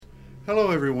Hello,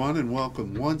 everyone, and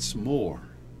welcome once more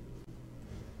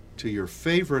to your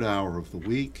favorite hour of the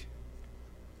week,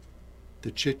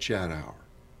 the Chit Chat Hour.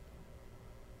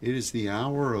 It is the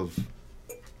hour of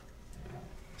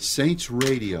Saints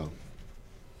Radio,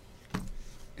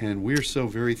 and we're so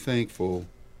very thankful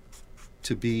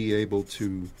to be able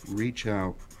to reach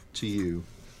out to you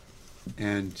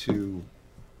and to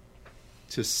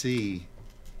see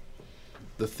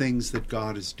the things that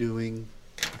God is doing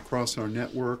across our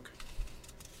network,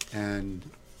 and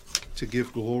to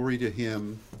give glory to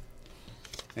Him,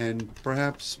 and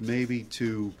perhaps maybe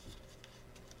to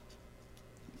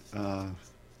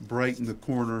brighten the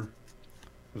corner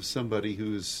of somebody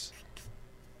who's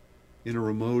in a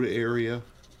remote area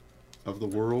of the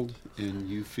world, and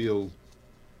you feel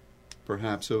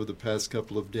perhaps over the past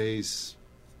couple of days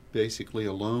basically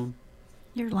alone.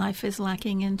 Your life is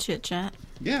lacking in chit-chat.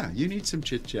 Yeah, you need some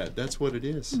chit-chat. That's what it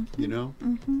is, mm-hmm. you know?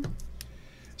 Mm-hmm.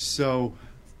 So,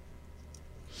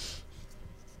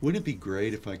 wouldn't it be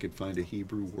great if I could find a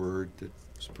Hebrew word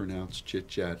that's pronounced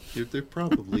chit-chat? There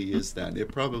probably is that.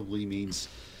 It probably means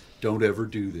don't ever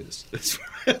do this.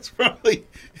 It's probably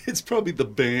the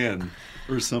ban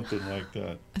or something like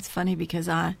that. It's funny because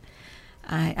I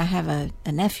have a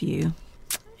nephew,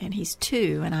 and he's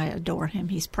 2, and I adore him.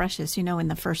 He's precious. You know, when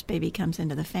the first baby comes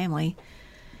into the family,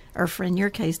 or for in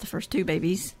your case, the first 2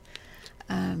 babies,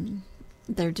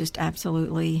 they're just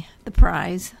absolutely the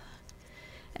prize.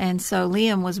 And so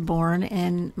Liam was born,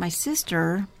 and my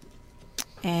sister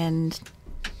and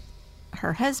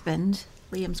her husband,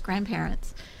 Liam's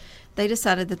grandparents, they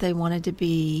decided that they wanted to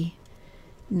be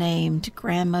named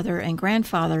grandmother and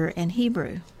grandfather in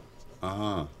Hebrew.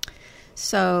 Uh-huh.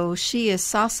 So she is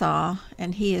Sasa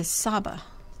and he is Saba,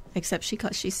 except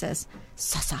she says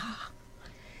Sasa.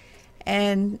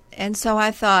 And so I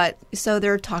thought, so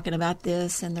they're talking about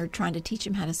this and they're trying to teach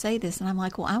him how to say this, and I'm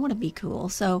like, well, I want to be cool,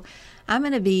 so I'm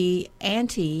going to be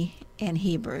Auntie in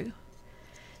Hebrew.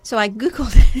 So I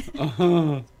Googled it.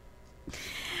 Uh-huh.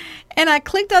 And I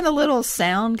clicked on the little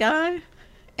sound guy,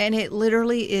 and it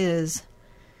literally is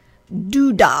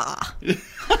Doodah.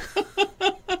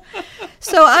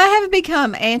 So I have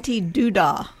become Auntie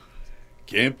Doodah.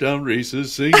 Camp Down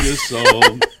Races, sing this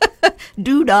song.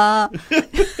 Doodah.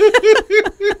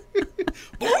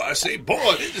 Boy, I say,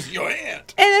 boy, this is your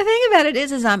aunt. And the thing about it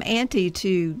is I'm auntie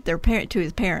to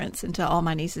his parents, and to all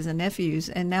my nieces and nephews,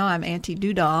 and now I'm Auntie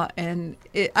Doodah, and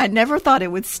I never thought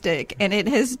it would stick, and it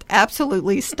has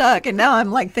absolutely stuck. And now I'm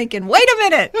like thinking, wait a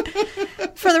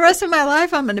minute, for the rest of my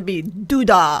life I'm going to be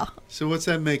Doodah. So what's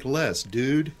that make less,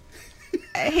 dude?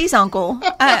 He's uncle.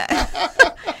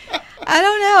 I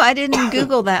don't know. I didn't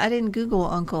Google that. I didn't Google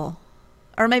uncle.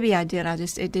 Or maybe I did.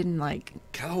 It didn't like...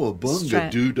 Cowabunga,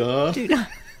 Doodah.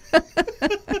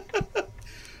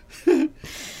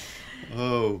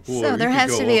 Oh, boy. So there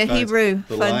has to be a Hebrew.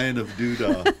 The Lion of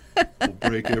Doodah will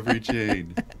break every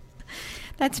chain.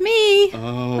 That's me.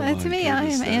 Oh, that's me.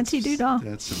 Goodness. I am Auntie Doodah.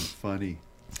 That's some funny.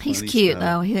 He's cute, stuff.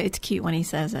 though. It's cute when he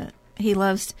says it. He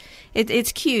loves it.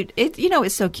 It's cute.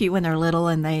 It's so cute when they're little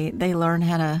and they learn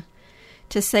how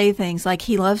to say things. Like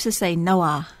he loves to say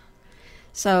Noah.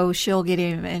 So she'll get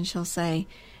him and she'll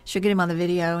get him on the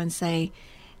video and say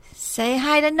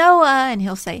hi to Noah, and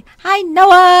he'll say, hi,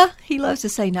 Noah. He loves to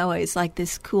say Noah. It's like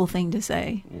this cool thing to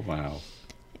say. Wow.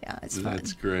 Yeah, it's fun.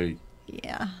 That's great.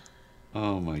 Yeah.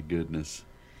 Oh, my goodness.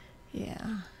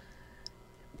 Yeah.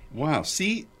 Wow.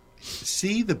 See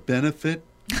the benefit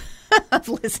of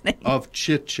listening. Of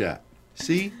chit-chat.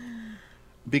 See?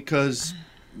 Because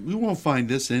we won't find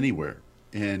this anywhere.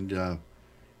 And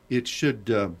it should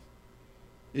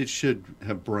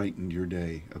have brightened your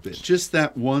day a bit. Just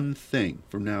that one thing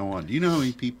from now on. Do you know how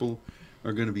many people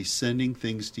are going to be sending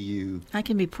things to you? I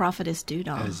can be Prophetess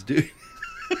Doodah.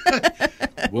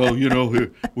 Well,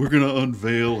 we're going to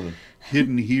unveil a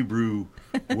hidden Hebrew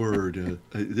word.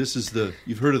 This is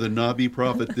you've heard of the Nabi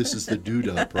prophet? This is the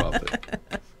Doodah prophet.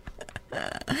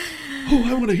 Oh,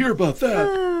 I want to hear about that.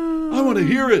 I want to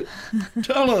hear it.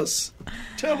 Tell us,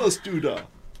 Doodah.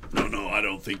 No, I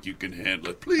don't think you can handle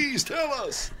it. Please tell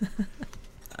us.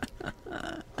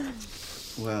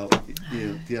 Well,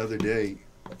 the other day,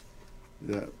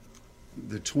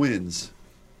 the twins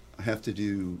have to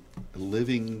do a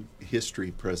living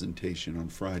history presentation on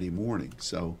Friday morning.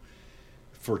 So,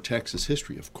 for Texas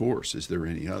history, of course, is there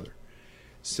any other?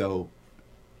 So,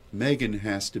 Megan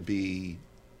has to be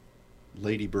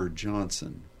Lady Bird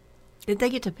Johnson. Did they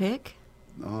get to pick?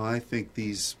 Oh, I think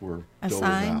these were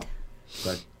assigned. Doled out.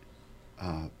 But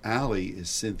Allie is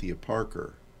Cynthia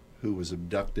Parker, who was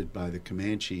abducted by the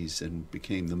Comanches and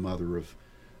became the mother of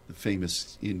the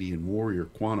famous Indian warrior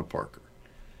Quanah Parker.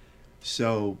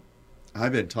 So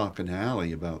I've been talking to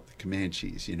Allie about the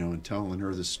Comanches, and telling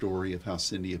her the story of how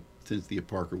Cynthia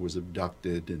Parker was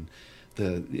abducted and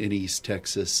in East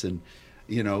Texas, and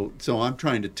so I'm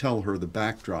trying to tell her the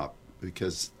backdrop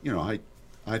because I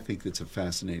think it's a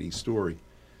fascinating story.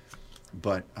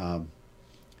 But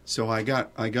so I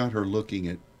got her looking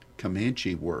at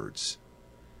Comanche words,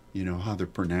 how they're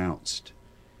pronounced,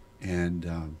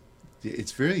 and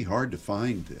it's very hard to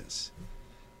find this.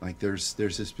 Like there's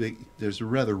a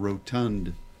rather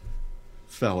rotund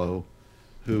fellow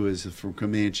who is from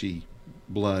Comanche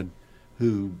blood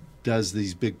who does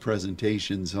these big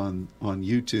presentations on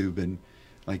YouTube, and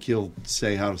like he'll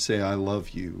say how to say I love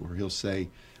you, or he'll say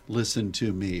listen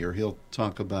to me, or he'll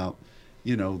talk about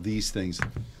these things.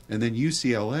 And then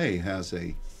UCLA has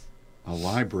a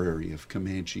library of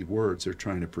Comanche words they're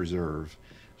trying to preserve.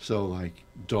 So like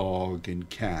dog and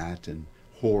cat and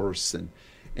horse, and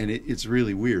it's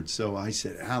really weird. So I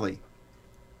said, Allie,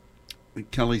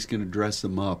 Kelly's going to dress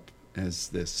them up as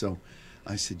this. So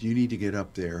I said, you need to get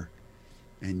up there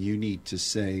and you need to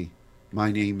say,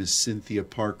 my name is Cynthia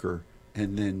Parker,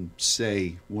 and then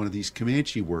say one of these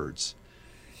Comanche words.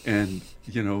 And,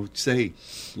 say,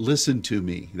 listen to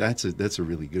me. That's a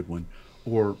really good one.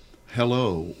 Or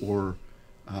hello, or,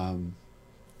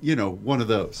 one of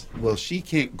those. Well, she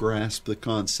can't grasp the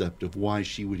concept of why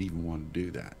she would even want to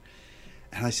do that.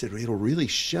 And I said, it'll really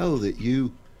show that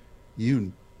you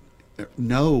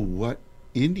know what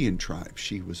Indian tribe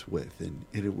she was with, and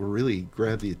it will really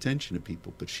grab the attention of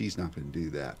people, but she's not going to do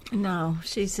that. No,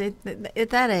 she's at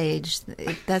that age,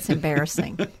 that's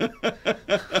embarrassing.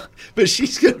 But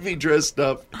she's going to be dressed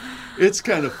up. It's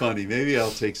kind of funny. Maybe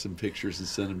I'll take some pictures and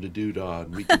send them to Doodah,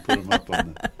 and we can put them up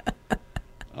on the...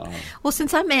 Well,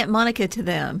 since I'm Aunt Monica to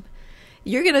them,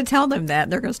 you're going to tell them that.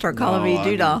 They're going to start calling me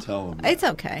Doodah. I won't tell them that. It's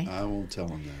okay. I won't tell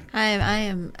them that. I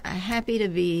am happy to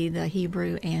be the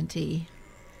Hebrew auntie.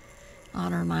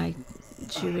 Honor my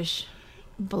Jewish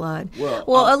blood.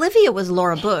 Well, Olivia was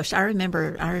Laura Bush. I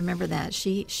remember that.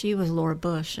 She was Laura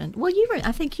Bush, and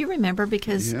I think you remember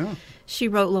because she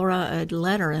wrote Laura a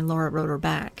letter, and Laura wrote her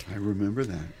back. I remember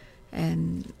that.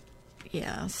 And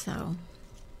those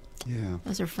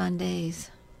are fun days.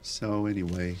 So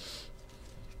anyway,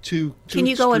 two Can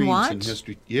you go and watch? in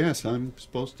history. Yes, I'm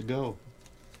supposed to go.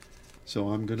 So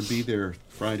I'm going to be there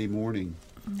Friday morning.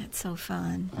 That's so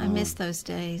fun. I miss those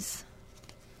days.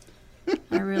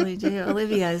 I really do.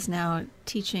 Olivia is now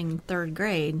teaching third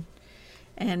grade,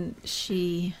 and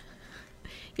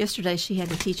yesterday she had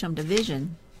to teach them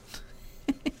division.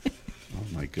 Oh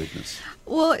my goodness!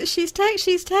 Well, she's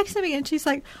texting me, and she's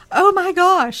like, "Oh my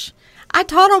gosh, I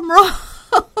taught them wrong."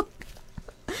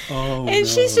 Oh, and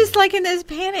she's just like in this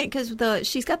panic because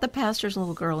she's got the pastor's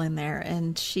little girl in there,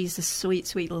 and she's a sweet,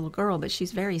 sweet little girl, but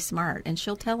she's very smart, and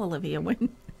she'll tell Olivia when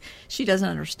she doesn't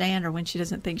understand or when she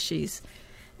doesn't think she's.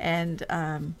 And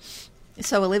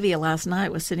so Olivia last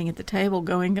night was sitting at the table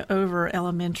going over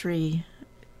elementary,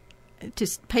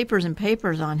 just papers and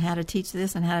papers on how to teach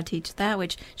this and how to teach that,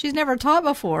 which she's never taught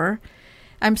before.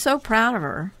 I'm so proud of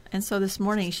her. And so this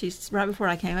morning, right before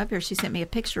I came up here, she sent me a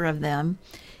picture of them,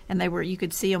 and you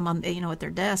could see them on, at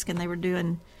their desk, and they were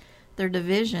doing their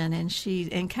division. And she,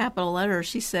 in capital letters,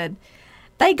 she said,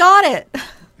 "They got it."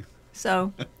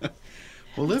 So.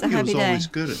 Well, Olivia was always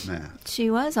good at math. She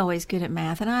was always good at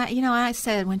math. And I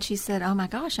said, when she said, "Oh my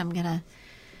gosh, I'm going to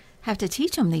have to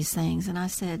teach them these things." And I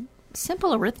said,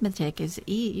 "Simple arithmetic is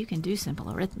you can do simple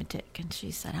arithmetic." And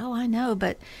she said, "Oh, I know,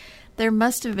 but there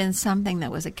must have been something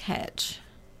that was a catch."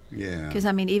 Yeah. Because,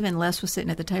 even Les was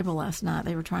sitting at the table last night.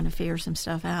 They were trying to figure some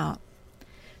stuff out.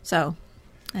 So,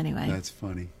 anyway. That's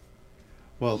funny.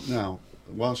 Well, now,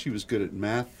 while she was good at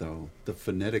math, though, the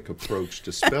phonetic approach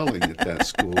to spelling at that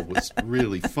school was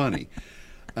really funny.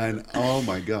 And, oh,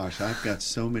 my gosh, I've got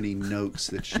so many notes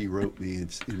that she wrote me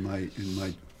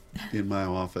in my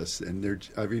office. And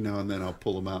every now and then I'll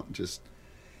pull them out and just...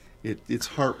 It's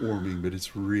heartwarming, but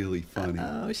it's really funny.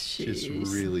 Oh, jeez. Just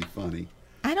really funny.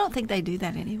 I don't think they do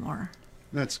that anymore.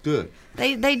 That's good.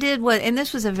 They did and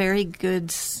this was a very good,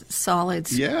 solid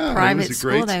private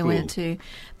school they went to.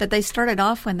 But they started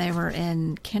off when they were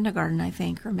in kindergarten, I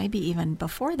think, or maybe even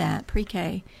before that,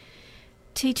 pre-K,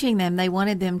 teaching them. They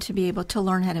wanted them to be able to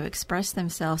learn how to express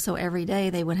themselves. So every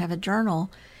day they would have a journal,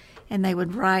 and they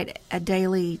would write a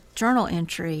daily journal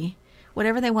entry,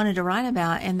 whatever they wanted to write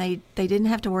about, and they didn't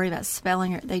have to worry about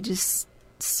spelling it. They just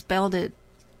spelled it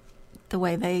the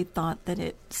way they thought that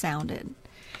it sounded.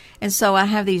 And so I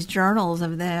have these journals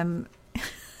of them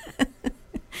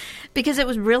because it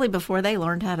was really before they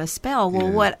learned how to spell.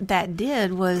 Well, what that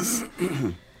did was,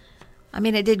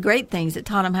 it did great things. It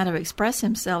taught them how to express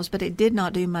themselves, but it did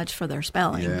not do much for their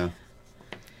spelling. Yeah.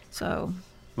 So,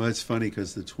 Well, it's funny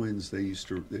because the twins, they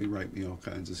write me all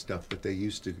kinds of stuff, but they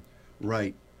used to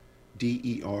write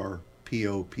DERPOPO,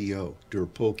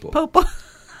 Derpopo. Popo,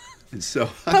 And so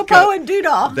Popo and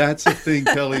Doodah. That's a thing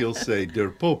Kelly will say,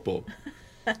 Derpopo.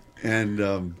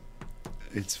 And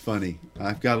it's funny.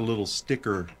 I've got a little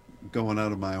sticker going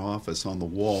out of my office on the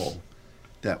wall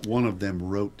that one of them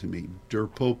wrote to me,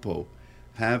 Derpopo,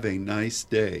 have a nice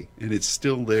day. And it's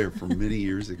still there from many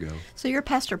years ago. So you're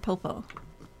Pastor Popo.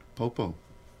 Popo.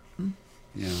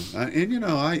 Yeah.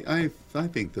 I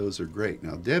think those are great.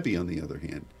 Now, Debbie, on the other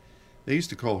hand, they used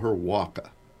to call her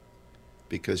Waka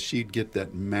because she'd get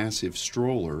that massive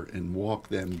stroller and walk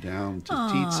them down to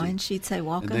Teetsy. And she'd say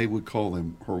Waka. And they would call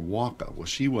her Waka. Well,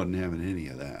 she wasn't having any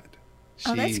of that.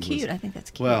 That's cute. I think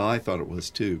that's cute. Well, I thought it was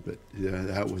too, but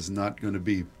that was not going to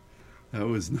be. That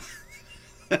was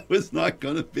not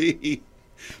going to be.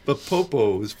 But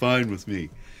Popo was fine with me.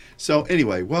 So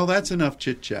anyway, well, that's enough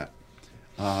chit chat.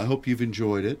 I hope you've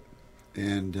enjoyed it,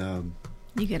 and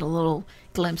you get a little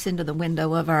glimpse into the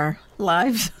window of our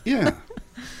lives. Yeah.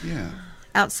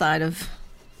 Outside of,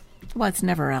 well, it's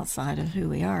never outside of who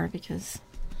we are because.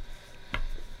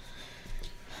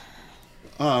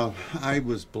 I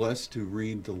was blessed to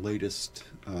read the latest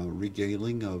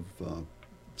regaling of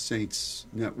Saints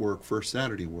Network First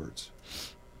Saturday Words.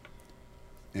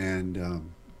 And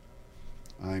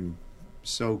I'm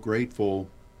so grateful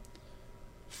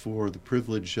for the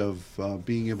privilege of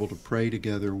being able to pray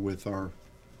together with our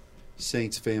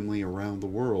Saints family around the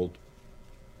world.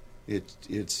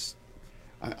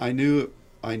 I knew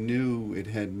it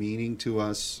had meaning to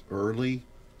us early.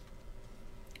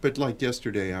 But like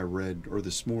yesterday or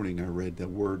this morning I read the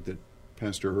word that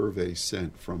Pastor Hervé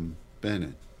sent from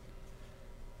Bennett.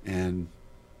 And,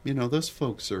 those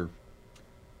folks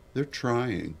they're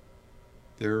trying.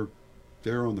 They're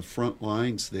on the front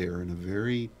lines there in a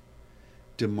very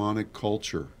demonic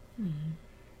culture. Mm-hmm.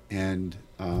 And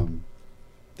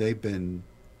they've been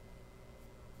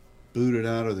booted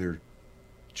out of their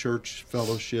church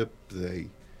fellowship. They've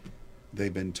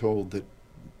been told that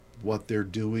what they're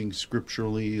doing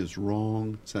scripturally is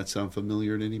wrong. Does that sound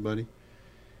familiar to anybody?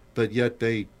 But yet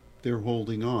they're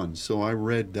holding on. So I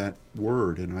read that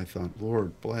word and I thought,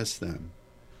 Lord, bless them.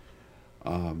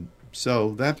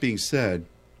 So that being said,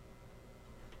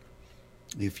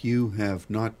 if you have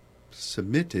not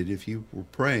submitted, if you were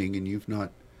praying and you've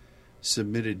not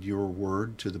submitted your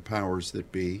word to the powers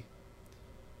that be,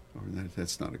 or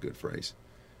that's not a good phrase,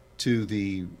 to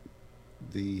the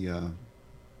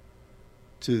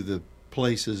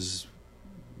places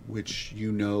which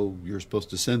you're supposed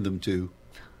to send them to,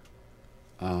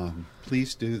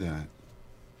 please do that.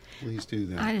 Please do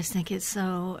that. I just think it's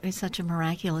such a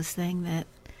miraculous thing that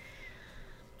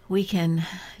we can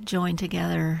join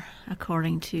together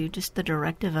according to just the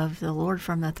directive of the Lord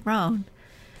from the throne,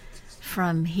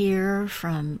 from here,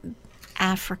 from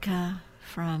Africa,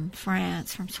 from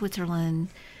France, from Switzerland,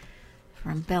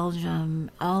 from Belgium,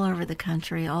 all over the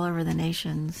country, all over the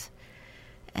nations,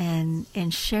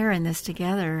 and sharing this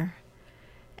together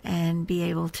and be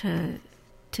able to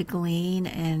glean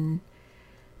and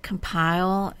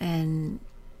compile and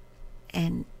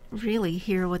really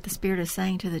hear what the Spirit is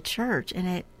saying to the church.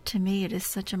 And to me, it is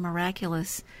such a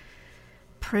miraculous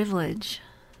privilege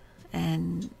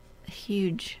and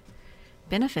huge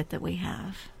benefit that we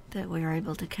have, that we are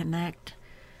able to connect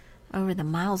over the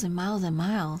miles and miles and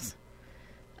miles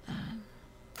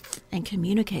and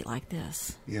communicate like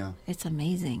this. Yeah. It's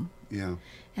amazing. Yeah.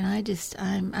 And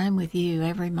I'm with you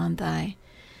every month. I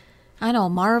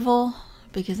don't marvel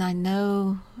because I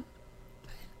know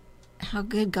how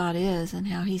good God is and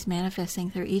how He's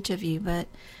manifesting through each of you, but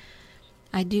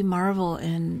I do marvel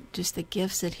in just the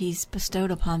gifts that He's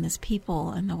bestowed upon this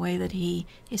people and the way that He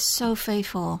is so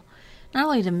faithful, not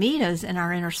only to meet us in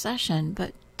our intercession,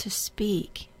 but to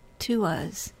speak to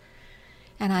us.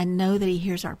 And I know that He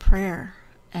hears our prayer.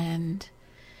 And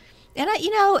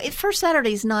First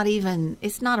Saturday is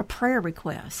it's not a prayer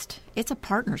request. It's a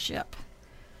partnership.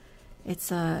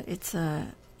 It's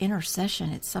a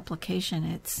intercession. It's supplication.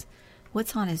 It's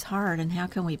what's on His heart and how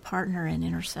can we partner in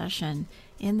intercession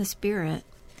in the Spirit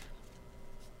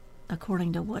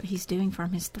according to what He's doing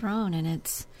from His throne. And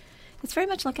it's very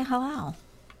much like a halal.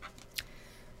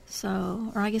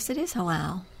 So, or I guess it is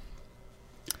halal.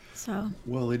 So.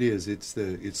 Well, it is. It's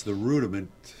the rudimentary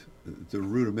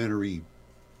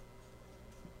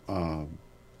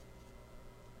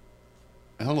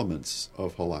elements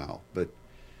of halal. But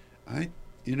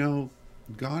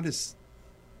God is,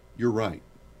 you're right.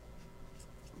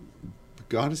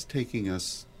 God is taking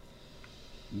us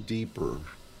deeper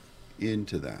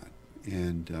into that.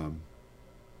 And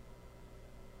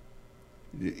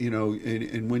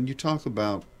And when you talk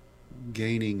about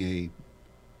gaining a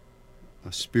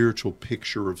spiritual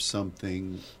picture of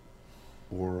something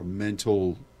or a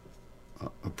mental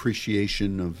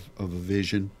appreciation of a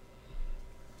vision,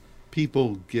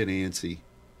 people get antsy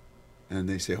and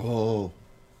they say, oh,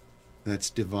 that's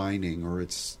divining, or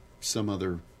it's some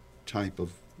other type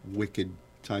of wicked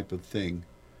type of thing.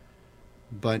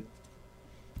 But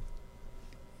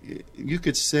you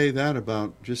could say that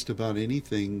about just about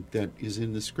anything that is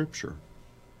in the Scripture.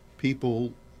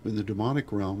 People in the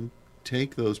demonic realm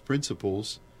take those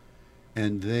principles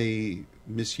and they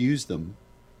misuse them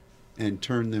and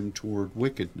turn them toward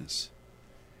wickedness.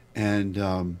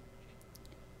 And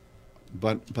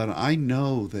but I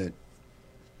know that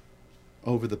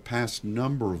over the past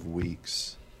number of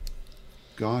weeks,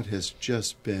 God has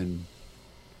just been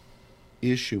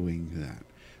issuing that.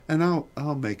 And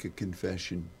I'll make a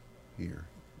confession here.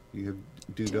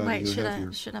 Wait,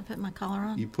 should I put my collar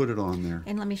on? You put it on there.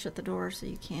 And let me shut the door so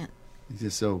you can't.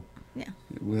 Just so yeah,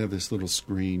 we have this little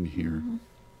screen here.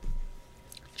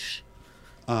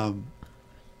 Mm-hmm.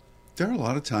 There are a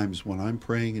lot of times when I'm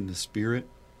praying in the Spirit,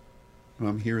 when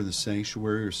I'm here in the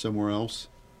sanctuary or somewhere else,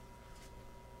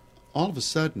 all of a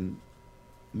sudden,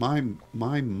 my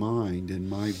mind and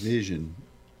my vision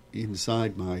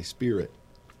inside my spirit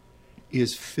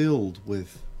is filled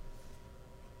with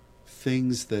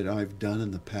things that I've done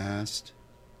in the past,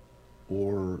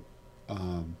 or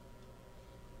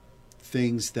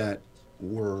things that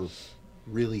were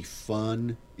really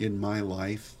fun in my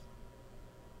life.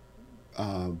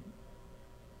 And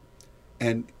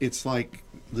it's like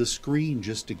the screen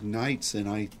just ignites and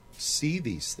I see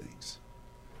these things.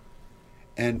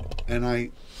 And I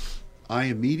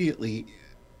immediately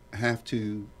have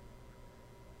to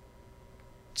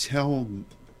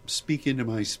speak into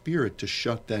my spirit to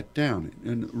shut that down.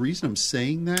 And the reason I'm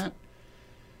saying that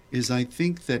is I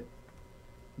think that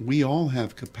we all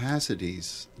have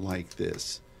capacities like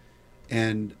this,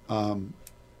 and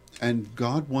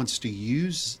God wants to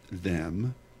use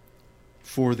them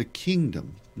for the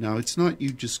kingdom. Now, it's not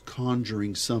you just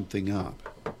conjuring something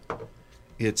up.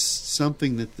 It's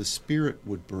something that the Spirit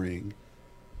would bring,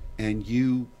 and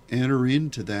you enter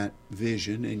into that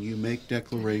vision and you make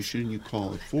declaration and you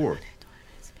call it forth.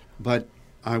 But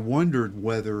I wondered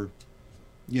whether,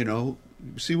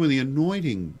 see, when the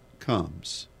anointing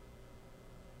comes,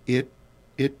 it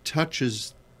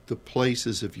touches the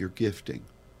places of your gifting.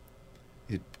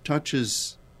 It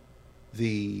touches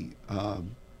the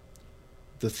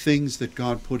things that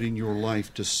God put in your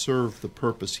life to serve the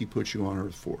purpose He put you on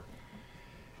earth for.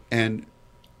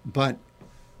 But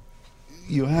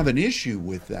you have an issue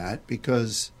with that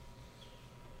because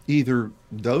either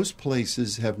those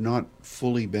places have not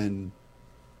fully been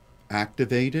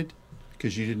activated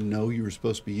because you didn't know you were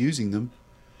supposed to be using them,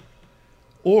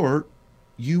 or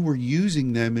you were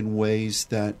using them in ways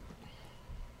that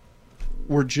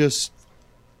were just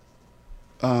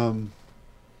in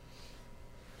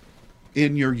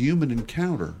your human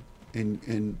encounter.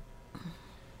 And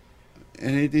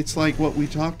it's like what we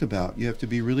talked about. You have to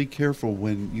be really careful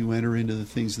when you enter into the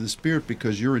things of the Spirit,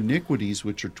 because your iniquities,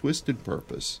 which are twisted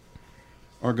purpose,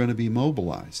 are going to be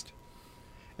mobilized.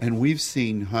 And we've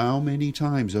seen how many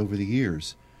times over the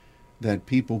years that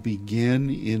people begin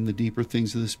in the deeper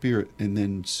things of the Spirit, and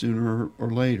then sooner or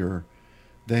later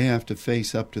they have to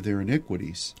face up to their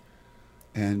iniquities.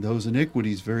 And those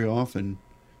iniquities very often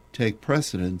take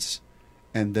precedence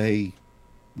and they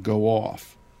go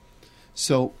off.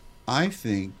 So I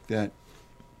think that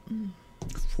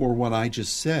for what I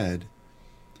just said,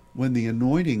 when the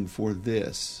anointing for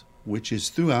this, which is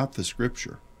throughout the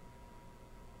Scripture,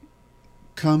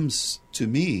 comes to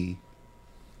me,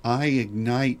 I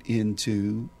ignite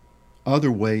into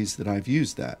other ways that I've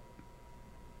used that.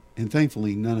 And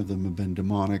thankfully, none of them have been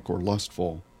demonic or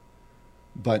lustful.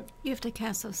 But you have to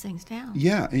cast those things down.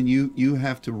 Yeah, and you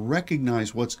have to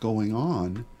recognize what's going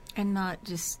on. And not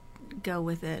just go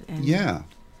with it. And yeah.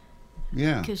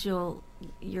 Because your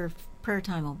prayer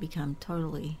time will become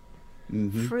totally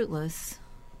fruitless.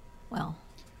 Well,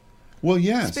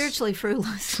 yes. Spiritually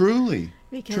fruitless. Truly.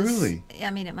 Because, truly.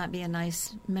 I mean, it might be a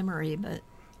nice memory, but...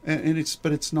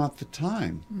 But it's not the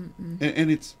time.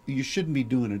 And it's, you shouldn't be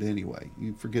doing it anyway.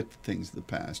 You forget the things of the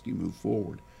past. You move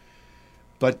forward.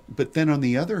 But then on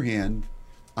the other hand,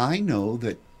 I know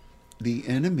that the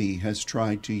enemy has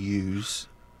tried to use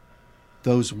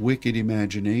those wicked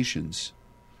imaginations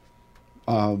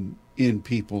in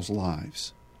people's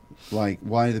lives. Like,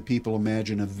 why do people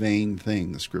imagine a vain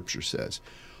thing, the Scripture says?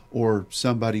 Or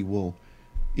somebody will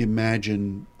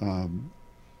imagine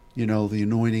the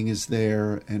anointing is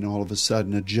there, and all of a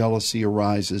sudden a jealousy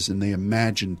arises, and they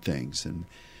imagine things, and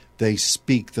they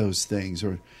speak those things,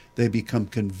 or they become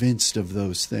convinced of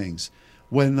those things,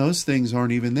 when those things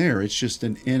aren't even there. It's just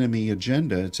an enemy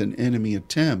agenda. It's an enemy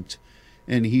attempt,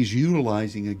 and he's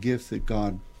utilizing a gift that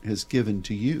God has given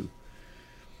to you.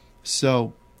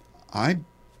 So I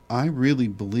really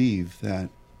believe that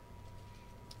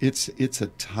it's a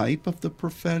type of the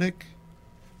prophetic.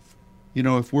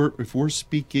 If we're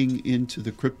speaking into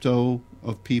the crypto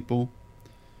of people,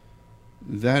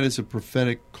 that is a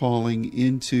prophetic calling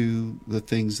into the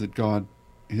things that God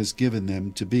has given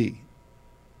them to be,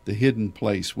 the hidden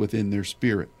place within their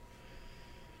spirit.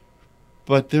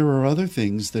 But there are other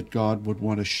things that God would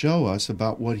want to show us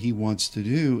about what he wants to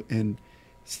do, and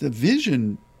it's the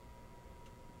vision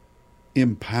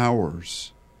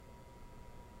empowers.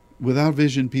 Without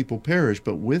vision, people perish,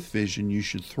 but with vision, you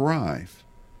should thrive.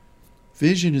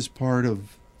 Vision is part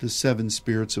of the 7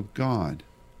 spirits of God.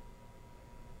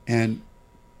 And,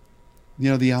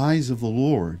 the eyes of the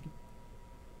Lord.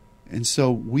 And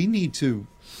so we need to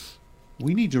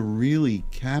really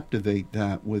captivate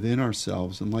that within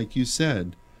ourselves. And like you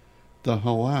said, the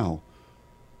halal.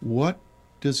 What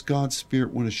does God's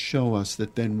Spirit want to show us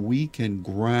that then we can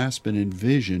grasp and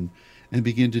envision and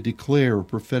begin to declare or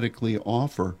prophetically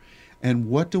offer? And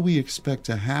what do we expect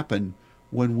to happen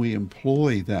when we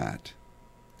employ that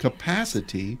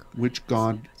capacity which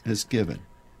God has given?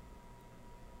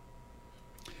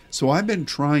 So I've been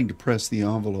trying to press the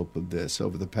envelope of this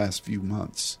over the past few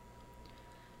months.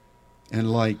 And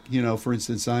for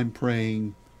instance, I'm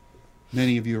praying,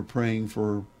 many of you are praying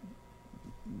for,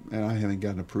 and I haven't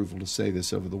gotten approval to say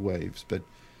this over the waves, but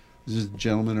there's a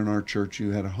gentleman in our church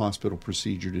who had a hospital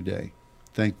procedure today.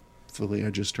 Thankfully, I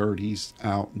just heard he's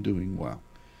out and doing well.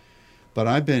 But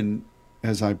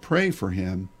as I pray for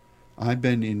him, I've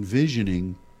been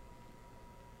envisioning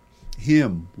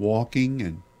him walking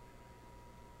and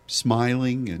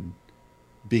smiling and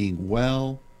being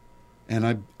well.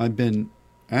 And I've been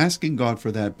asking God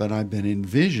for that, but I've been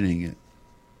envisioning it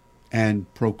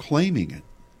and proclaiming it.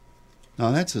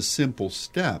 Now, that's a simple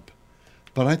step,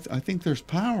 but I think there's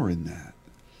power in that.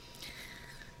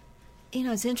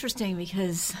 It's interesting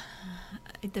because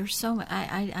there's so much.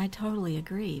 I totally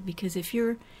agree, because if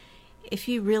you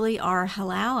really are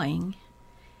halaling,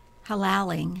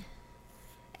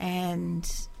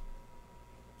 and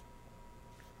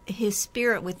his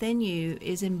spirit within you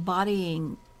is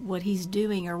embodying what he's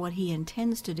doing or what he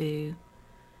intends to do,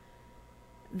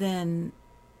 then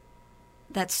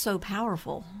that's so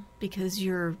powerful, because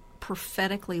you're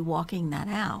prophetically walking that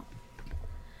out.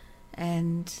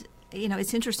 And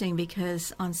it's interesting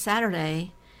because on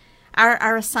Saturday,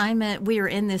 our assignment, we are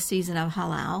in this season of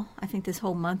halal. I think this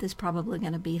whole month is probably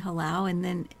going to be halal, and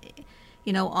then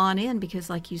on in, because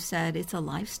like you said, it's a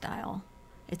lifestyle.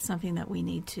 It's something that we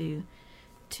need to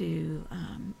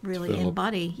really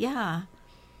embody. Yeah.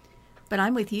 But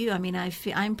I'm with you. I mean,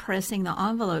 I'm pressing the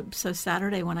envelope. So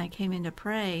Saturday when I came in to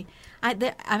pray,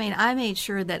 I made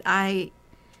sure that I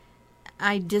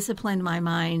disciplined my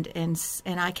mind, and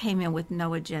I came in with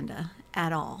no agenda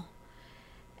at all.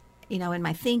 In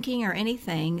my thinking or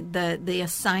anything, the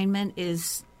assignment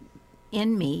is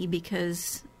in me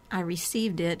because I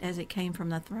received it as it came from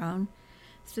the throne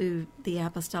through the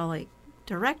apostolic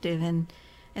directive. And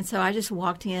so I just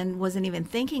walked in, wasn't even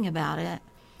thinking about it.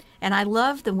 And I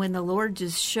love when the Lord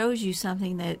just shows you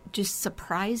something that just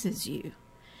surprises you,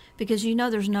 because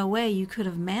there's no way you could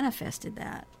have manifested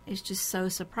that. It's just so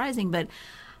surprising. But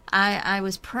I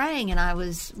was praying and I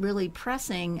was really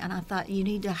pressing, and I thought, you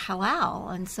need to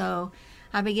halal. And so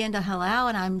I began to halal,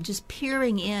 and I'm just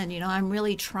peering in. I'm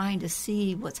really trying to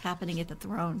see what's happening at the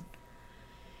throne.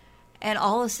 And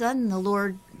all of a sudden, the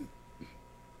Lord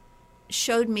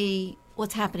showed me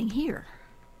what's happening here.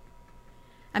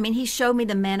 I mean, he showed me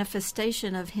the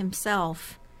manifestation of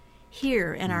himself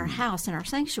here in our house, in our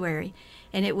sanctuary.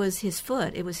 And it was his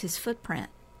foot. It was his footprint.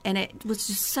 And it was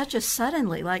just such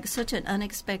such an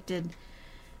unexpected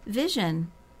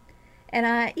vision. And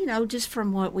I, just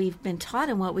from what we've been taught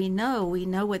and what we know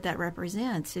what that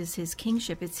represents is his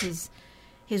kingship. It's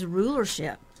his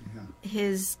rulership,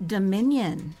 his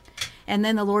dominion. And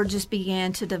then the Lord just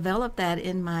began to develop that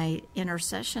in my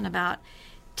intercession about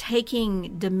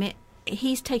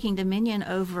he's taking dominion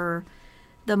over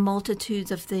the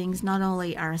multitudes of things, not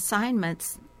only our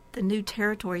assignments, the new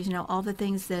territories, all the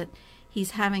things that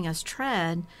he's having us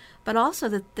tread, but also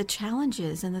the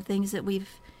challenges and the things that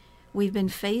we've been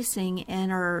facing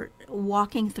and are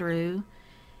walking through.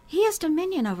 He has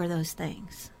dominion over those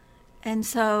things. And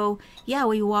so,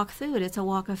 we walk through it. It's a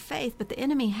walk of faith, but the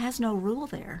enemy has no rule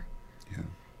there. Yeah.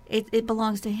 It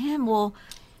belongs to him. Well,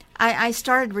 I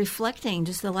started reflecting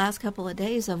just the last couple of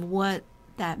days of what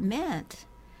that meant.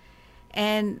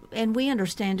 And we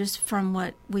understand just from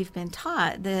what we've been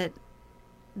taught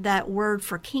that word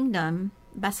for kingdom,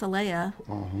 basileia,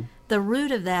 the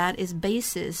root of that is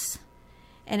basis,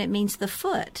 and it means the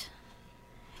foot.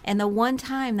 And the one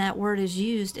time that word is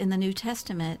used in the New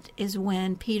Testament is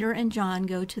when Peter and John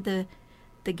go to the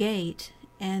gate,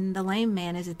 and the lame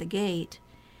man is at the gate,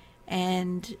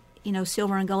 and,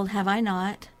 silver and gold have I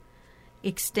not.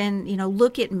 Extend,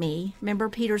 look at me. Remember,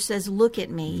 Peter says, look at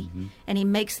me. Mm-hmm. And he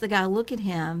makes the guy look at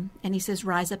him, and he says,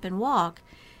 rise up and walk.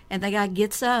 And the guy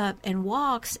gets up and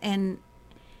walks, and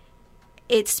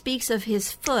it speaks of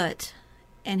his foot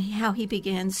and how he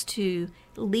begins to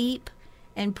leap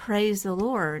and praise the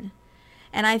Lord.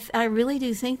 And I really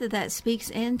do think that speaks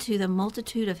into the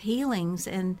multitude of healings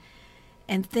and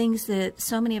things that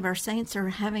so many of our saints are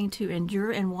having to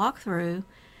endure and walk through.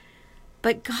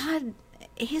 But God,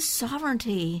 his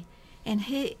sovereignty and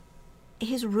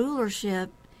his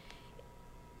rulership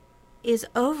is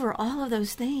over all of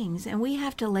those things, and we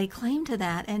have to lay claim to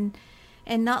that and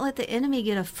not let the enemy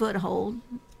get a foothold,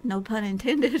 no pun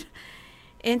intended,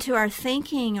 into our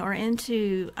thinking or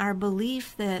into our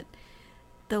belief that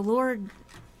the Lord,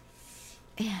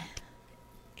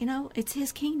 it's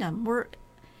his kingdom.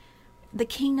 The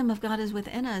kingdom of God is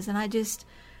within us, and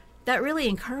that really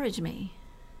encouraged me.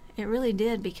 It really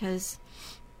did, because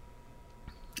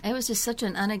it was just such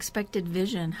an unexpected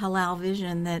vision, halal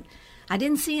vision, that I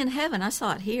didn't see in heaven. I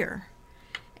saw it here.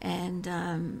 And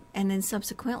then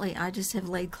subsequently, I just have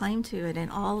laid claim to it in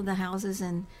all of the houses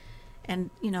and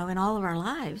in all of our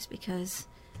lives, because,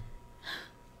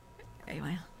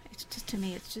 anyway, it's just, to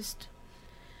me, it's just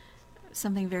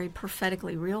something very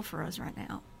prophetically real for us right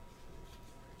now.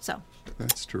 So.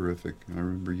 That's terrific. I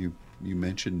remember you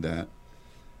mentioned that,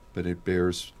 but it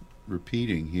bears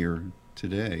repeating here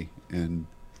today. And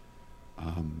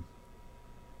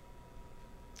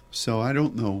so I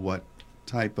don't know what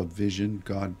type of vision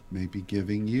God may be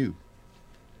giving you.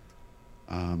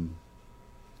 I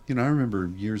remember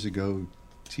years ago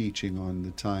teaching on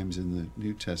the times in the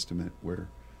New Testament where,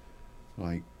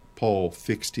 like, Paul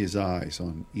fixed his eyes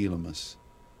on Elymas,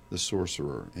 the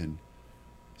sorcerer, and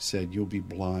said, you'll be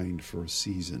blind for a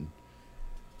season.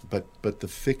 But the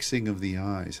fixing of the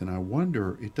eyes, and I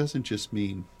wonder, it doesn't just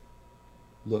mean,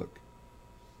 look,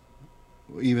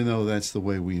 even though that's the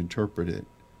way we interpret it,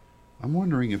 I'm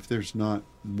wondering if there's not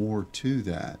more to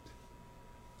that.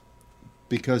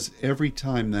 Because every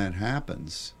time that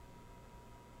happens,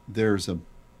 there's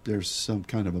some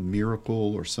kind of a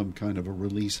miracle or some kind of a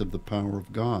release of the power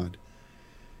of God.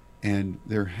 And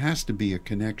there has to be a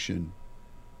connection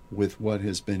with what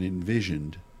has been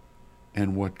envisioned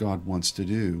and what God wants to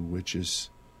do, which is,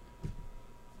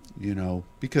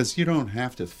 because you don't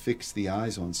have to fix the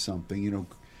eyes on something.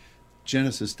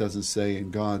 Genesis doesn't say,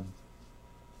 and God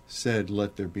said,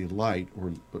 let there be light,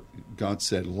 or God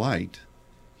said light.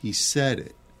 He said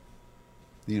it.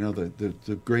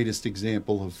 The greatest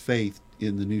example of faith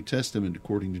in the New Testament,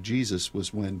 according to Jesus,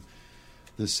 was when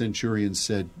the centurion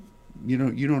said, you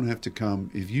don't have to come.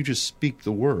 If you just speak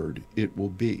the word, it will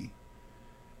be.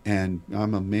 And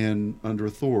I'm a man under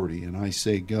authority, and I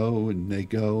say go, and they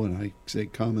go, and I say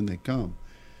come, and they come.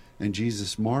 And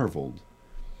Jesus marveled.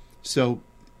 So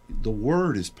the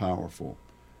word is powerful.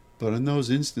 But in those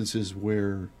instances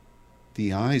where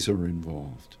the eyes are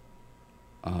involved,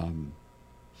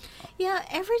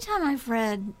 every time I've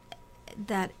read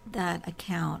that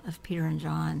account of Peter and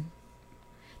John,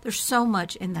 there's so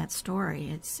much in that story.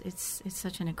 It's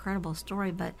such an incredible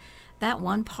story, but that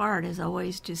one part has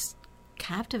always just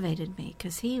captivated me,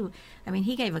 because he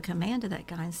gave a command to that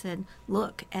guy and said,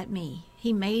 look at me.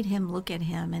 He made him look at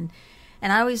him, and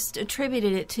I always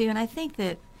attributed it to, and I think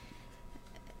that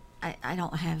I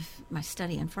don't have my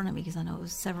study in front of me because I know it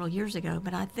was several years ago,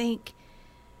 but I think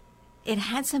it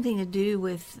had something to do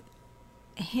with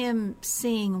him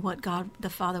seeing what God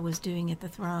the Father was doing at the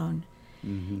throne,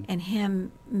 mm-hmm. and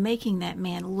him making that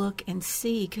man look and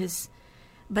see.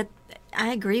 But I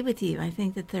agree with you. I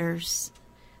think that there's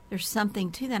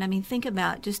something to that. Think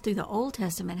about just through the Old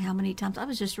Testament how many times I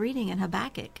was just reading in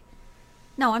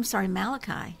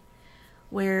Malachi,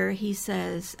 where he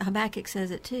says, Habakkuk says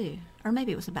it too, or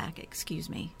maybe it was Habakkuk, excuse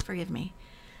me, forgive me,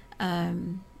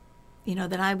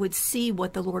 that I would see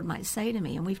what the Lord might say to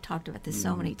me. And we've talked about this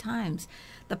so many times.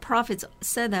 The prophets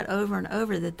said that over and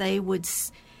over, that they would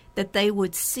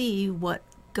see what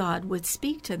God would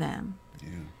speak to them. Yeah.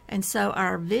 And so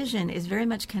our vision is very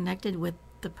much connected with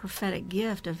the prophetic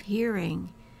gift of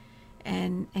hearing.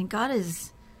 And God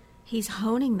he's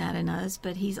honing that in us,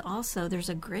 but he's also, there's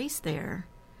a grace there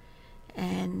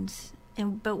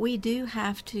But we do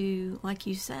have to, like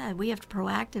you said, we have to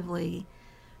proactively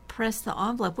press the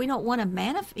envelope. We don't want to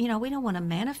we don't want to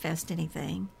manifest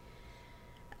anything.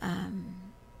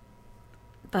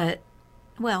 But,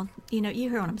 well, you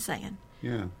hear what I'm saying.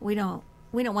 Yeah. We don't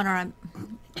want our,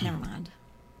 never mind.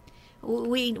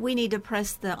 We need to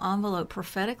press the envelope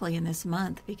prophetically in this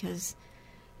month, because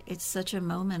it's such a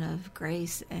moment of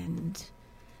grace and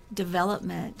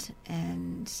development,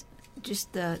 and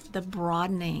just the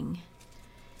broadening,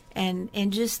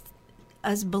 and just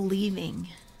us believing.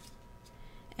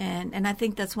 And I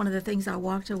think that's one of the things I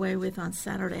walked away with on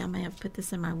Saturday. I may have put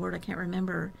this in my word, I can't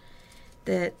remember,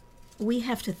 that we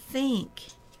have to think,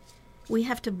 we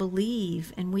have to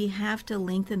believe, and we have to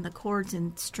lengthen the cords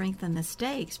and strengthen the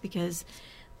stakes, because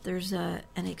there's an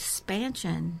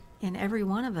expansion in every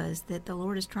one of us that the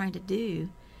Lord is trying to do.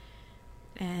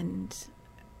 And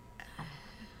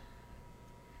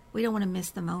we don't want to miss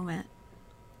the moment.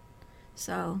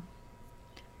 So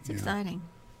it's exciting.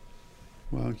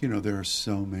 Well, there are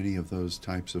so many of those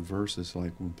types of verses,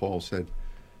 like when Paul said,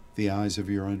 the eyes of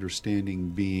your understanding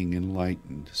being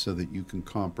enlightened, so that you can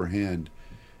comprehend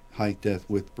height, depth,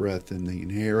 width, breadth, and the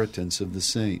inheritance of the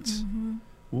saints. Mm-hmm.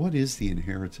 What is the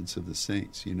inheritance of the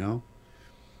saints,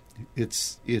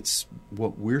 It's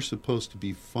what we're supposed to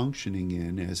be functioning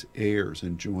in as heirs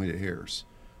and joint heirs,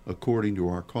 according to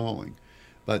our calling.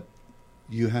 But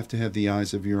you have to have the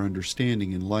eyes of your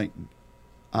understanding enlightened.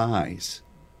 Eyes.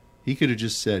 He could have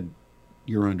just said,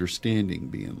 your understanding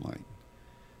be enlightened.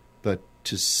 But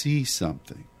to see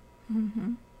something.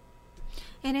 Mm-hmm.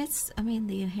 And it's,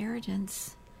 the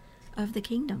inheritance of the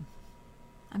kingdom.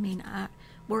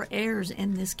 We're heirs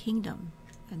in this kingdom.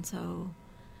 And so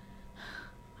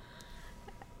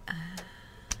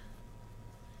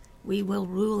we will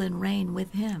rule and reign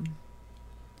with him.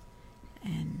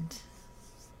 And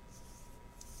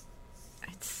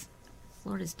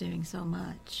Lord is doing so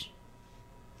much.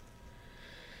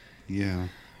 Yeah.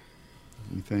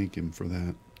 We thank him for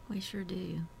that. We sure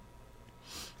do.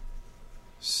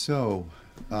 So,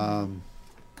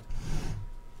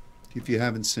 if you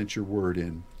haven't sent your word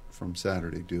in from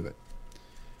Saturday, do it.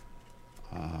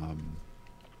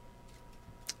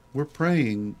 We're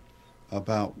praying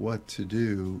about what to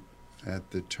do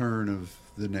at the turn of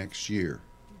the next year,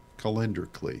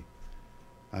 calendarically.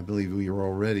 I believe we are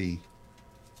already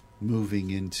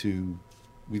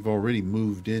we've already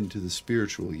moved into the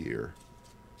spiritual year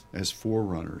as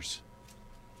forerunners.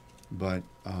 But,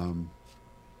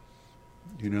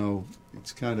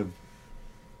 it's kind of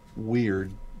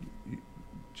weird.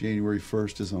 January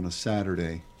 1st is on a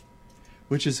Saturday,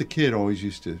 which as a kid always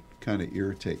used to kind of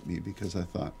irritate me, because I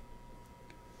thought,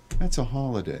 that's a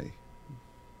holiday.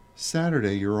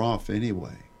 Saturday, you're off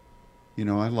anyway.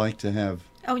 I like to have...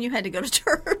 Oh, you had to go to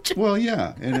church. Well,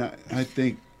 yeah, and I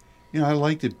think, I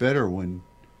liked it better when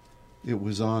it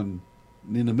was on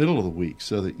in the middle of the week,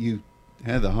 so that you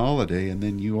had the holiday and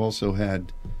then you also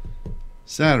had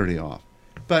Saturday off.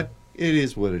 But it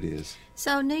is what it is.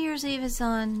 So New Year's Eve is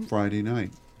on... Friday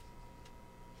night.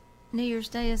 New Year's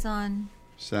Day is on...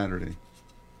 Saturday.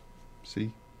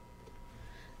 See?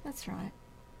 That's right.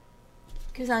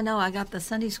 Because I know I got the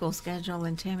Sunday school schedule,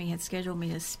 and Tammy had scheduled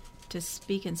me to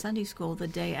speak in Sunday school the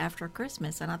day after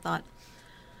Christmas, and I thought,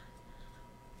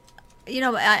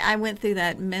 I went through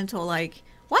that mental,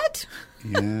 what?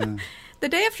 Yeah. The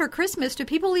day after Christmas, do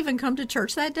people even come to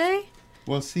church that day?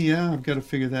 Well, see, yeah, I've got to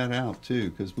figure that out, too,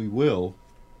 because we will.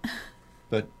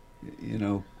 But,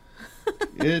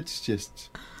 it's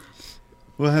just...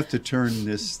 We'll have to turn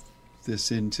this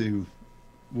into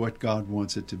what God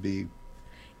wants it to be.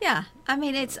 Yeah.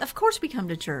 It's... Of course we come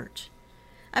to church.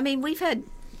 We've had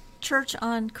church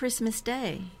on Christmas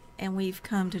Day, and we've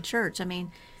come to church.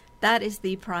 That is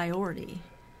the priority.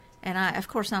 And of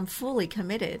course, I'm fully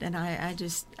committed. And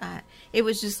it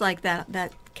was just like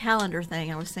that calendar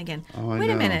thing. I was thinking, wait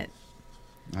a minute.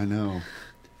 I know.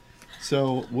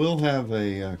 So we'll have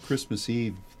a Christmas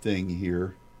Eve thing,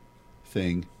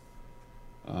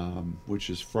 which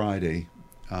is Friday.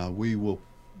 I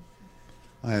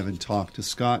haven't talked to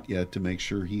Scott yet to make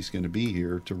sure he's going to be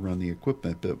here to run the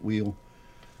equipment, but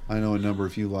I know a number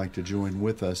of you like to join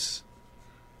with us.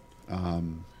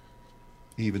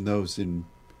 Even those in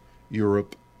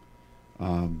Europe,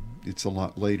 it's a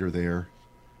lot later there.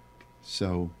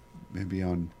 So maybe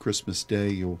on Christmas Day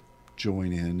you'll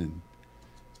join in and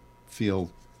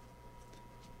feel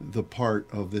the part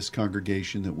of this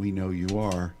congregation that we know you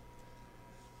are.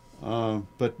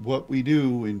 But what we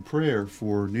do in prayer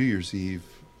for New Year's Eve,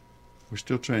 we're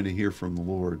still trying to hear from the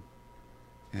Lord.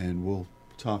 And we'll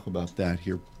talk about that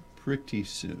here pretty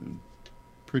soon.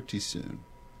 Pretty soon.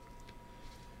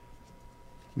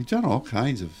 we've done all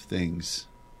kinds of things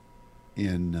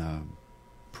in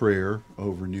prayer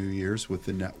over New Year's with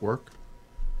the network.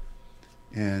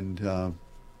 And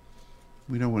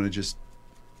we don't want to just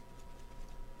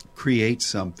create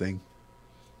something.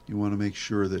 You want to make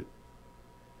sure that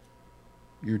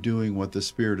you're doing what the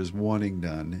Spirit is wanting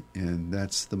done, and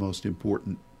that's the most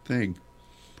important thing.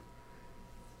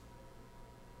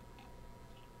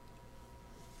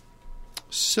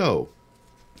 So,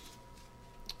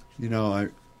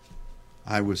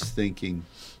 I was thinking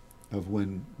of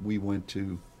when we went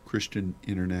to Christian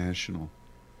International,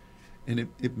 and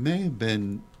it may have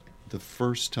been the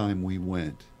first time we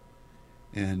went,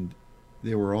 and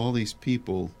there were all these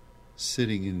people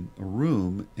sitting in a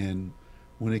room, and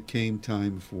when it came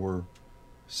time for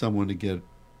someone to get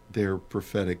their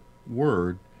prophetic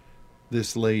word,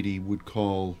 this lady would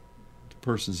call the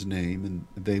person's name, and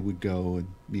they would go and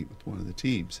meet with one of the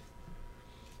teams.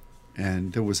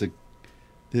 And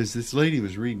there's this lady who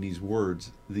was reading these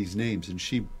words, these names, and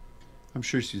I'm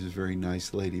sure she's a very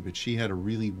nice lady, but she had a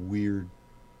really weird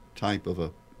type of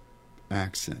a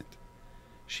accent.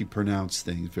 She pronounced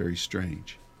things very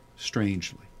strangely.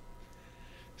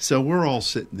 So we're all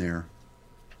sitting there,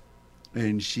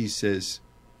 and she says,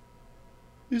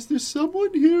 "Is there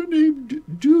someone here named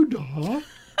Doodah?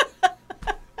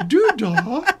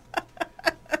 Doodah,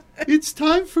 it's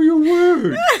time for your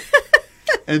word."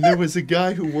 And there was a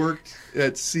guy who worked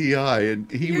at CI,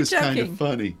 and he was kind of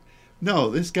funny. No,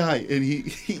 this guy, and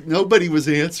he nobody was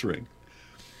answering.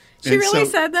 She really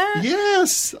said that?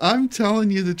 Yes, I'm telling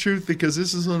you the truth, because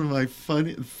this is one of my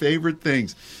favorite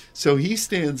things. So he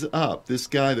stands up, this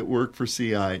guy that worked for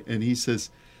CI, and he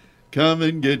says, "Come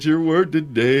and get your word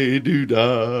today,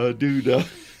 doo-dah, doo-dah."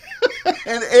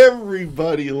 And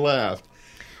everybody laughed.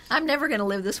 I'm never going to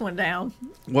live this one down.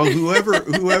 Well,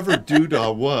 whoever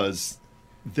doo-dah was,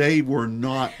 they were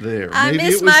not there. I Maybe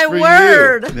missed it was my for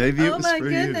word. You. Maybe it was my for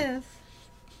goodness.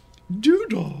 You.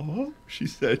 Doo-dah, she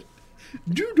said.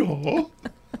 Doo-dah.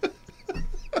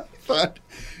 I thought,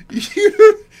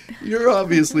 you're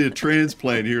obviously a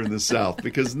transplant here in the South,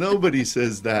 because nobody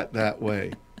says that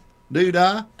way.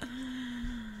 Doo-dah.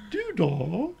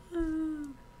 Doo-dah.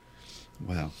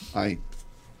 Well, I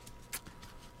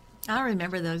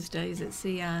remember those days at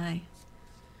CI.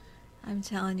 I'm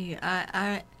telling you,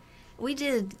 we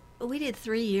did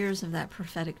 3 years of that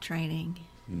prophetic training,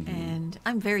 and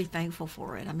I'm very thankful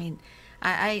for it. I mean,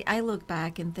 I look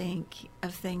back and think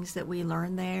of things that we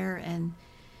learned there, and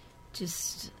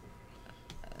there's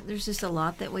just a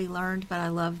lot that we learned, but I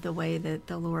love the way that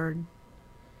the Lord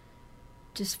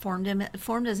just formed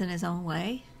us in His own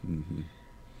way. Mm-hmm.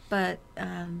 But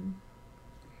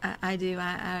I do.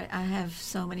 I have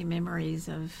so many memories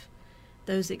of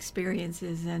those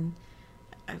experiences, and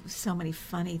so many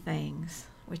funny things,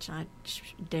 which I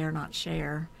dare not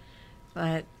share.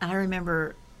 But I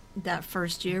remember that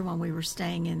first year when we were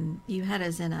staying in, you had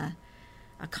us in a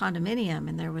condominium,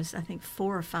 and there was, I think,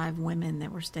 4 or 5 women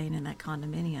that were staying in that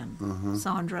condominium. Uh-huh.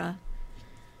 Sandra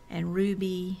and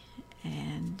Ruby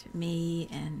and me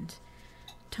and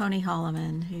Tony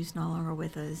Holloman, who's no longer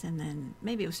with us, and then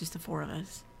maybe it was just the 4 of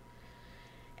us.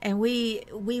 And we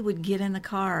would get in the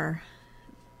car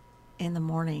in the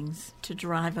mornings to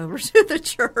drive over to the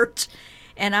church,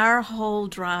 and our whole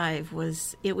drive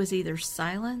was either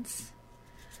silence,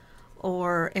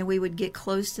 and we would get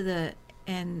close to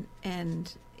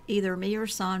and either me or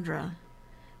Sandra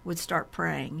would start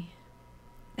praying,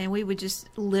 and we would just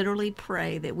literally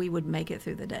pray that we would make it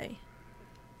through the day.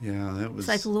 Yeah, that was...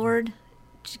 It's like, Lord,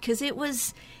 because it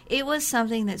was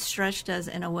something that stretched us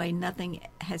in a way nothing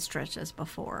had stretched us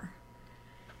before.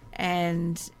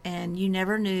 And you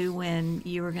never knew when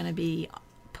you were going to be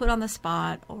put on the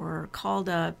spot or called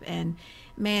up, and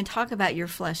man, talk about your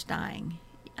flesh dying.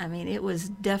 I mean, it was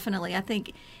definitely, I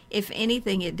think, if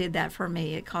anything, it did that for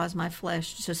me. It caused my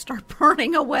flesh to start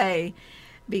burning away,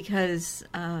 because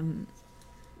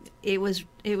it was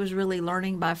really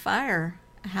learning by fire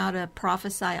how to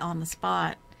prophesy on the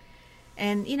spot.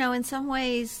 And, in some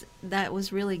ways that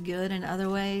was really good. In other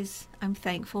ways, I'm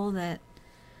thankful that,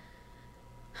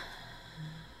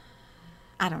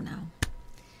 I don't know.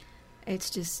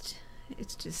 It's just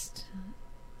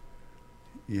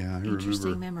yeah,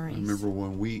 interesting memories. I remember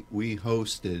when we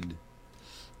hosted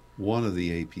one of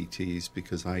the APTs,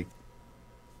 because I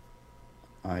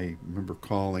remember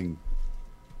calling,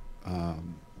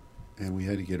 and we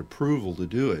had to get approval to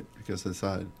do it, because I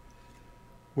thought,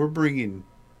 we're bringing,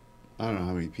 I don't know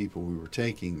how many people we were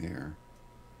taking there,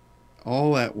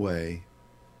 all that way,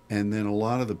 and then a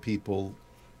lot of the people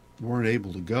weren't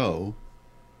able to go,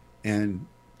 and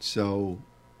so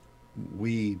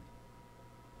we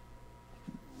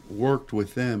worked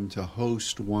with them to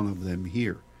host one of them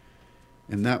here.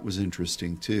 And that was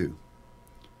interesting too.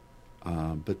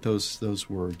 But those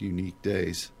were unique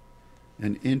days.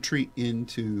 An entry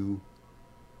into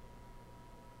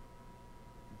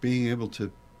being able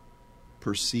to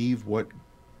perceive what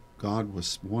God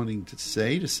was wanting to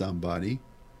say to somebody,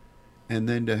 and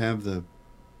then to have the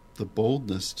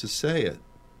boldness to say it.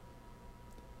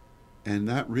 And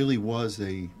that really was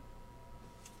a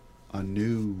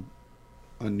new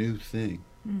thing.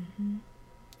 Mm-hmm.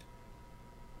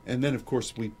 And then, of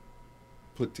course, we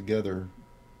put together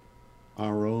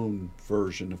our own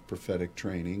version of prophetic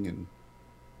training,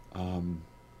 and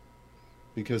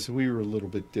because we were a little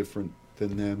bit different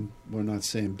than them. We're not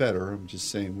saying better. I'm just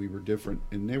saying we were different,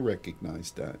 and they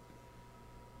recognized that.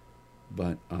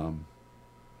 But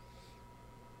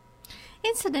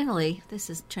incidentally, this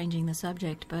is changing the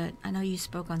subject, but I know you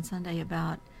spoke on Sunday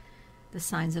about the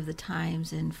signs of the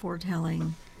times and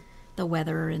foretelling the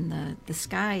weather and the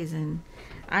skies. And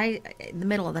in the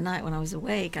middle of the night when I was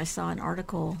awake, I saw an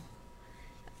article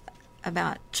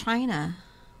about China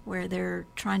where they're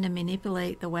trying to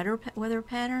manipulate the weather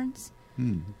patterns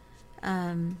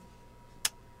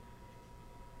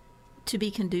to be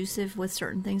conducive with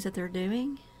certain things that they're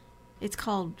doing. It's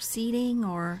called seeding,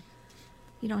 or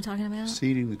you know what I'm talking about?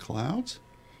 Seeding the clouds?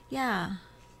 Yeah.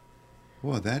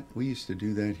 Well, that we used to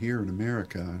do that here in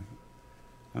America.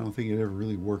 I don't think it ever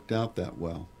really worked out that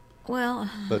well. Well,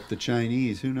 but the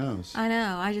Chinese, who knows? I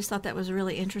know. I just thought that was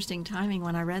really interesting timing.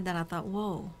 When I read that, I thought,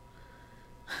 whoa.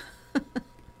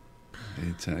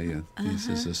 I tell you, this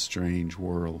is a strange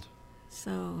world.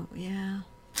 So, yeah.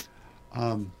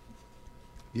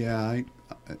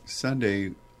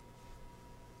 Sunday,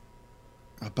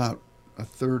 about a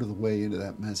third of the way into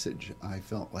that message, I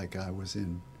felt like I was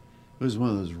in, it was one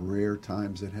of those rare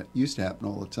times that used to happen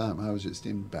all the time. I was just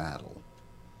in battle.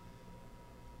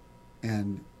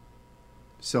 And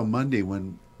so Monday,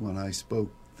 when I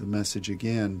spoke the message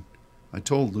again, I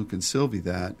told Luke and Sylvie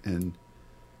that, and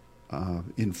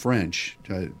in French,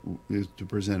 to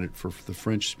present it for the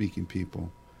French-speaking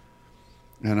people.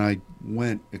 And I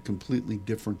went a completely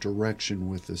different direction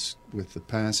with the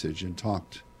passage, and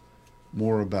talked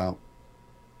more about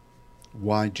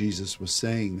why Jesus was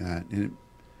saying that. And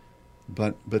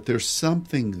but there's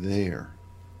something there,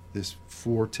 this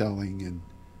foretelling and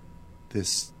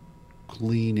this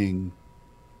gleaning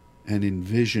and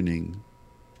envisioning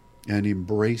and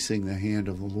embracing the hand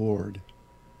of the Lord,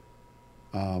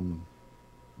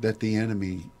 that the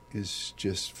enemy is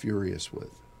just furious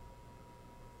with.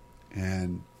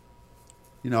 And,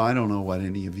 I don't know what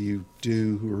any of you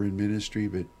do who are in ministry,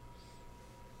 but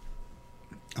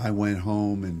I went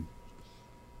home and,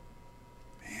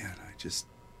 man,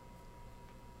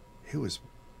 it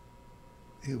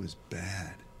was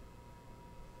bad.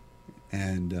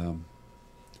 And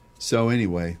so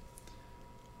anyway,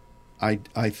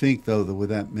 I think, though, that with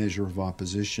that measure of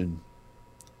opposition,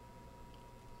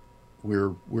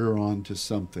 we're on to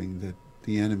something that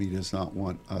the enemy does not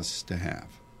want us to have.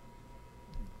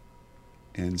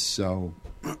 And so,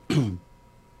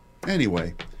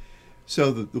 anyway,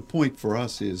 so the point for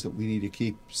us is that we need to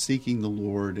keep seeking the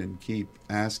Lord and keep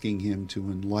asking Him to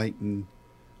enlighten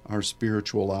our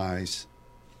spiritual eyes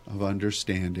of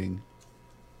understanding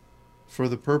for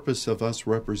the purpose of us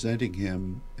representing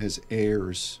Him as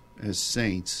heirs, as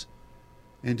saints,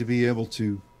 and to be able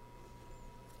to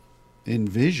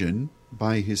envision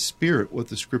by His Spirit what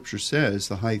the Scripture says,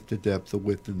 the height, the depth, the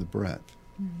width, and the breadth.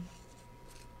 Mm-hmm.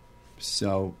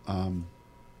 So, and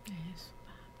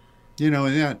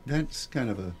that's kind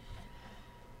of a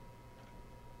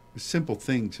simple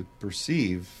thing to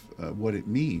perceive what it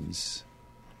means.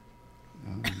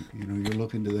 You're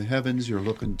looking to the heavens, you're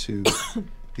looking to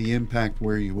the impact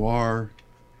where you are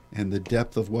and the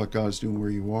depth of what God's doing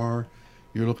where you are.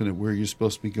 You're looking at where you're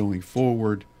supposed to be going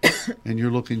forward, and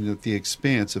you're looking at the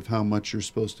expanse of how much you're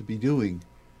supposed to be doing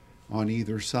on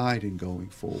either side and going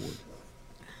forward.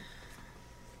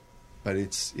 But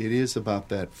it is about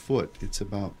that foot. It's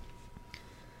about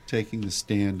taking the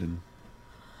stand and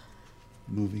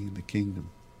moving in the kingdom.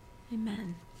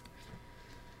 Amen.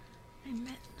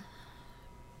 Amen.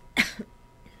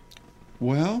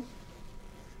 Well,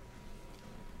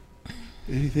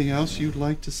 anything else you'd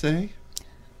like to say?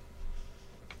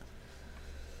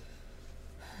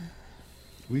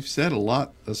 We've said a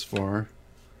lot thus far,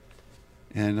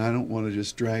 and I don't want to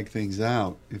just drag things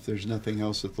out if there's nothing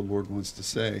else that the Lord wants to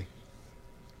say.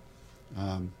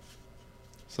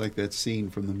 It's like that scene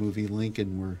from the movie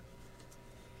Lincoln where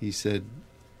he said,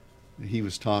 he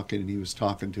was talking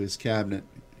to his cabinet.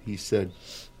 He said,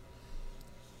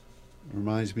 it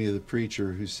reminds me of the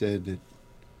preacher who said that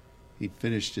he'd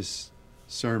finished his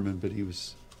sermon, but he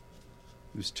was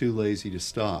too lazy to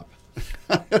stop.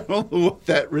 I don't know what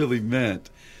that really meant,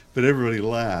 but everybody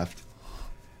laughed.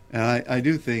 And I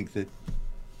do think that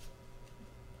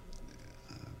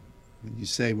when you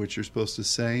say what you're supposed to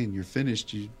say and you're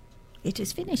finished, it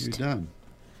is finished. You're done.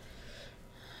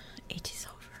 It is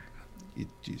over.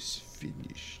 It is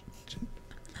finished.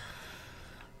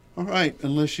 All right,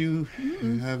 unless you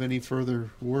have any further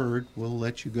word, we'll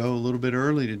let you go a little bit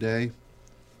early today.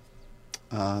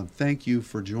 Thank you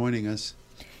for joining us.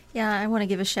 Yeah, I want to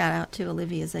give a shout out to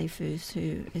Olivia Zafus,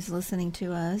 who is listening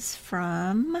to us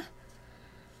from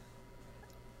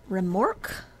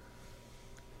Remorque.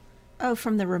 Oh,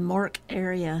 from the Remorque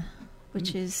area,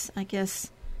 which is, I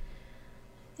guess,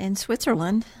 in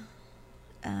Switzerland.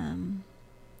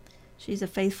 She's a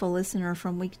faithful listener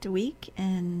from week to week,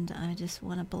 and I just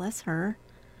want to bless her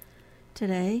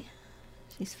today.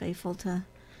 She's faithful to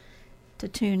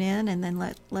tune in and then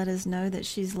let us know that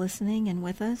she's listening and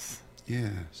with us.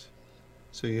 Yes.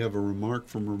 So you have a remark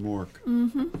from Remorque.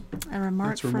 Mm-hmm. A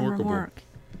remark That's from remarkable. Remorque.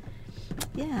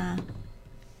 Yeah.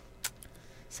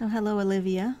 So hello,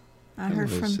 Olivia. I heard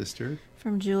Hello, from sister.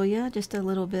 From Julia just a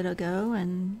little bit ago,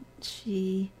 and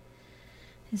she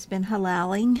has been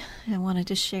halaling and wanted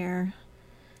to share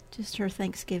just her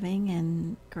thanksgiving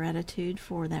and gratitude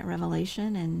for that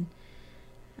revelation,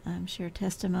 and share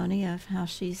testimony of how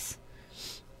she's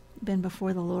been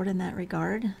before the Lord in that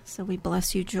regard. So we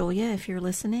bless you, Julia, if you're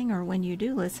listening, or when you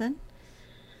do listen.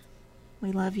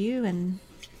 We love you, and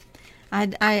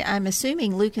I'm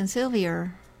assuming Luke and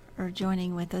Sylvia are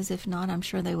joining with us. If not, I'm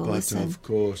sure they will listen. But of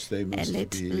course they must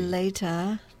be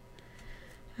later.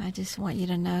 I just want you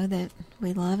to know that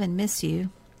we love and miss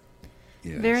you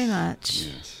very much.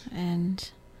 Yes. And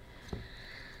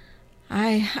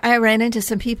I ran into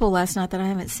some people last night that I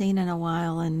haven't seen in a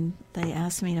while, and they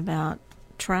asked me about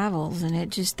travels, and it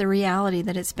just the reality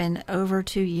that it's been over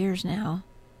 2 years now.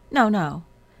 No.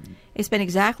 It's been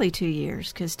exactly 2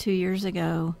 years, because 2 years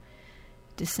ago,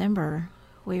 December,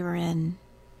 we were in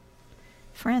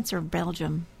France or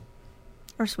Belgium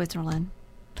or Switzerland.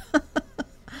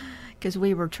 Because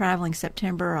we were traveling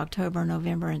September, October,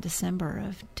 November, and December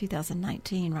of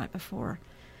 2019, right before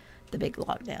the big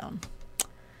lockdown.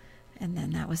 And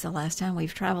then that was the last time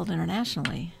we've traveled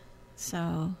internationally.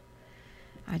 So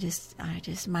I just,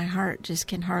 my heart just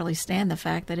can hardly stand the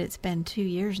fact that it's been 2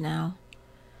 years now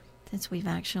since we've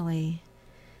actually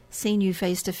seen you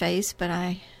face to face. But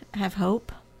I have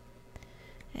hope.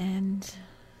 And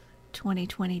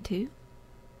 2022.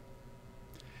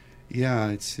 Yeah,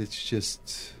 it's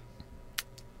just,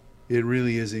 it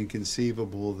really is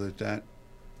inconceivable that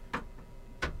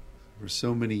for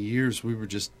so many years we were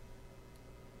just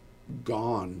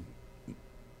gone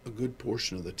a good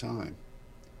portion of the time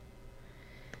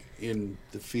in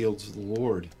the fields of the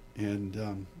Lord,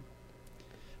 and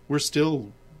we're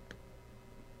still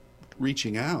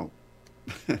reaching out.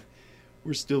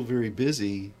 We're still very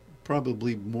busy,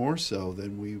 probably more so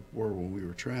than we were when we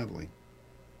were traveling.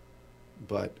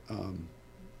 But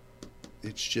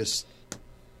it's just,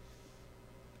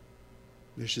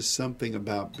 there's just something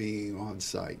about being on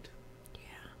site.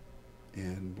 Yeah.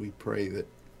 And we pray that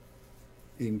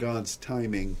in God's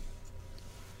timing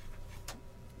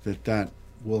that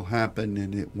will happen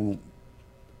and it won't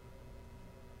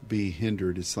be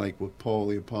hindered. It's like what Paul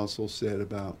the Apostle said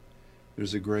about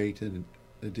there's a great and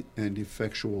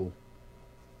effectual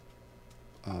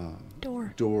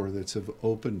door that's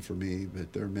open for me,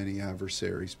 but there are many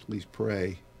adversaries. Please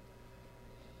pray.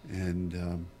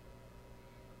 And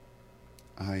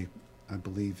I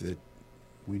believe that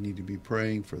we need to be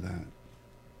praying for that.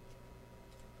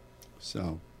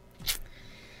 So.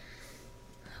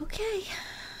 Okay.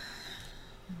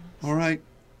 All right.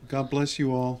 God bless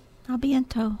you all. I'll be in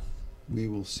tow. We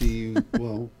will see you.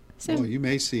 Well, you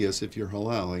may see us if you're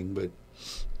halaling, but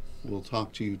we'll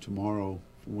talk to you tomorrow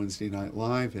for Wednesday Night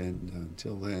Live. And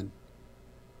until then,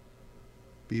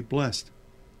 be blessed.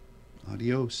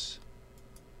 Adios.